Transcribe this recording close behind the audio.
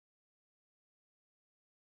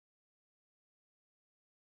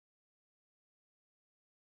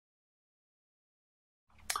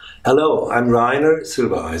Hello, I'm Rainer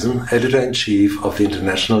Silbereisen, Editor-in-Chief of the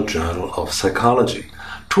International Journal of Psychology.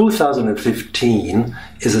 2015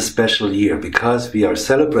 is a special year because we are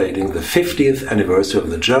celebrating the 50th anniversary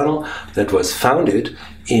of the journal that was founded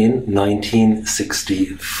in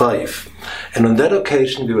 1965. And on that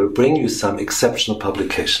occasion we will bring you some exceptional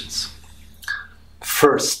publications.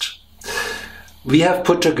 First, we have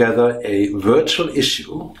put together a virtual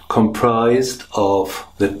issue comprised of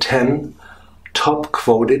the 10 top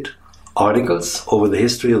quoted articles over the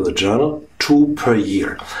history of the journal, 2 per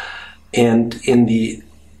year. And in the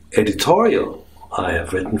editorial I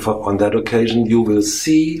have written on that occasion, you will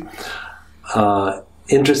see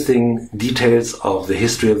interesting details of the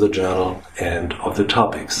history of the journal and of the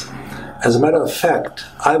topics. As a matter of fact,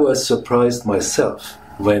 I was surprised myself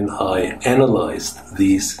when I analyzed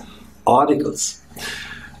these articles.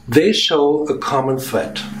 They show a common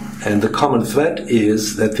thread. And the common thread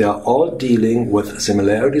is that they are all dealing with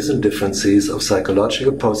similarities and differences of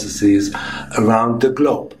psychological processes around the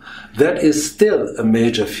globe. That is still a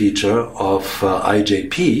major feature of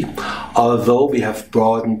IJP, although we have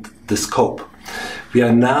broadened the scope. We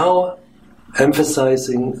are now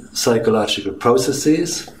emphasizing psychological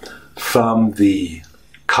processes from the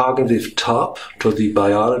cognitive top to the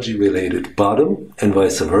biology-related bottom and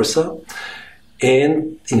vice versa,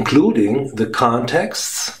 and including the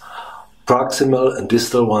contexts, proximal and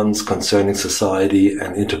distal ones concerning society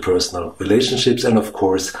and interpersonal relationships, and of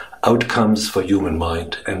course outcomes for human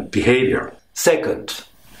mind and behavior. Second,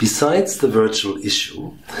 besides the virtual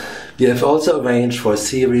issue, we have also arranged for a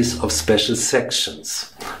series of special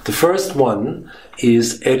sections. The first one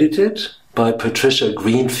is edited by Patricia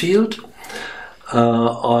Greenfield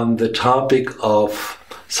on the topic of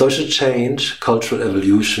social change, cultural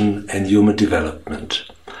evolution, and human development.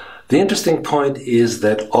 The interesting point is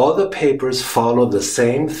that all the papers follow the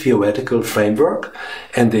same theoretical framework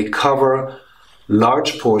and they cover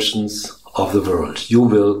large portions of the world. You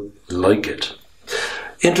will like it.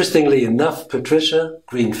 Interestingly enough, Patricia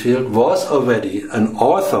Greenfield was already an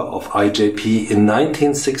author of IJP in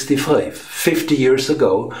 1965, 50 years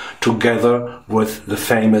ago, together with the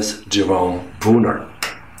famous Jerome Bruner.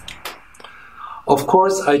 Of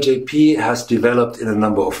course, IJP has developed in a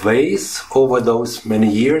number of ways over those many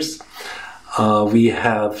years. We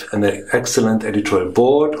have an excellent editorial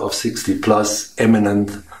board of 60+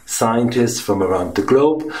 eminent scientists from around the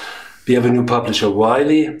globe. We have a new publisher,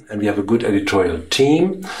 Wiley, and we have a good editorial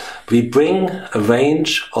team. We bring a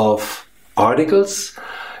range of articles,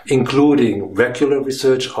 including regular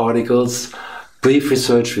research articles, brief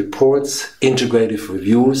research reports, integrative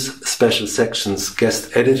reviews, special sections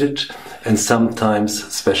guest edited, and sometimes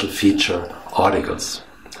special feature articles.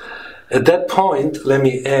 At that point, let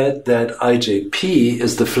me add that IJP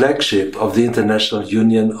is the flagship of the International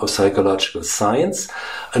Union of Psychological Science,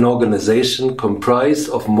 an organization comprised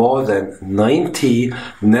of more than 90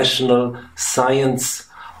 national science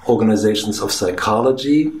organizations of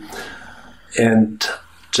psychology, and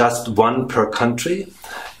just one per country.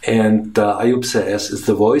 And IUPSAS is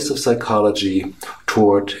the voice of psychology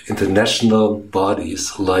toward international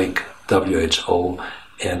bodies like WHO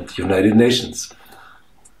and United Nations.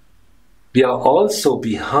 We are also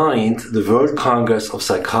behind the World Congress of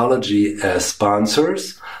Psychology as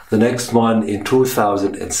sponsors. The next one in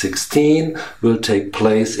 2016 will take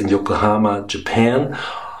place in Yokohama, Japan,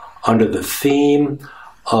 under the theme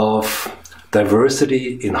of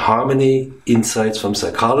Diversity in Harmony, Insights from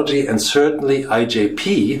Psychology, and certainly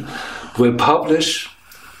IJP will publish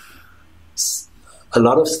a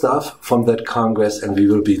lot of stuff from that Congress, and we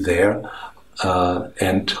will be there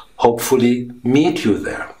and hopefully meet you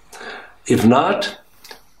there. If not,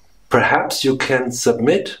 perhaps you can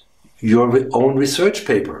submit your own research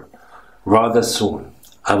paper rather soon.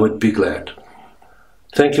 I would be glad.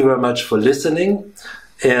 Thank you very much for listening,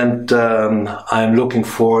 and I'm looking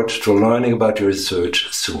forward to learning about your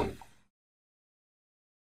research soon.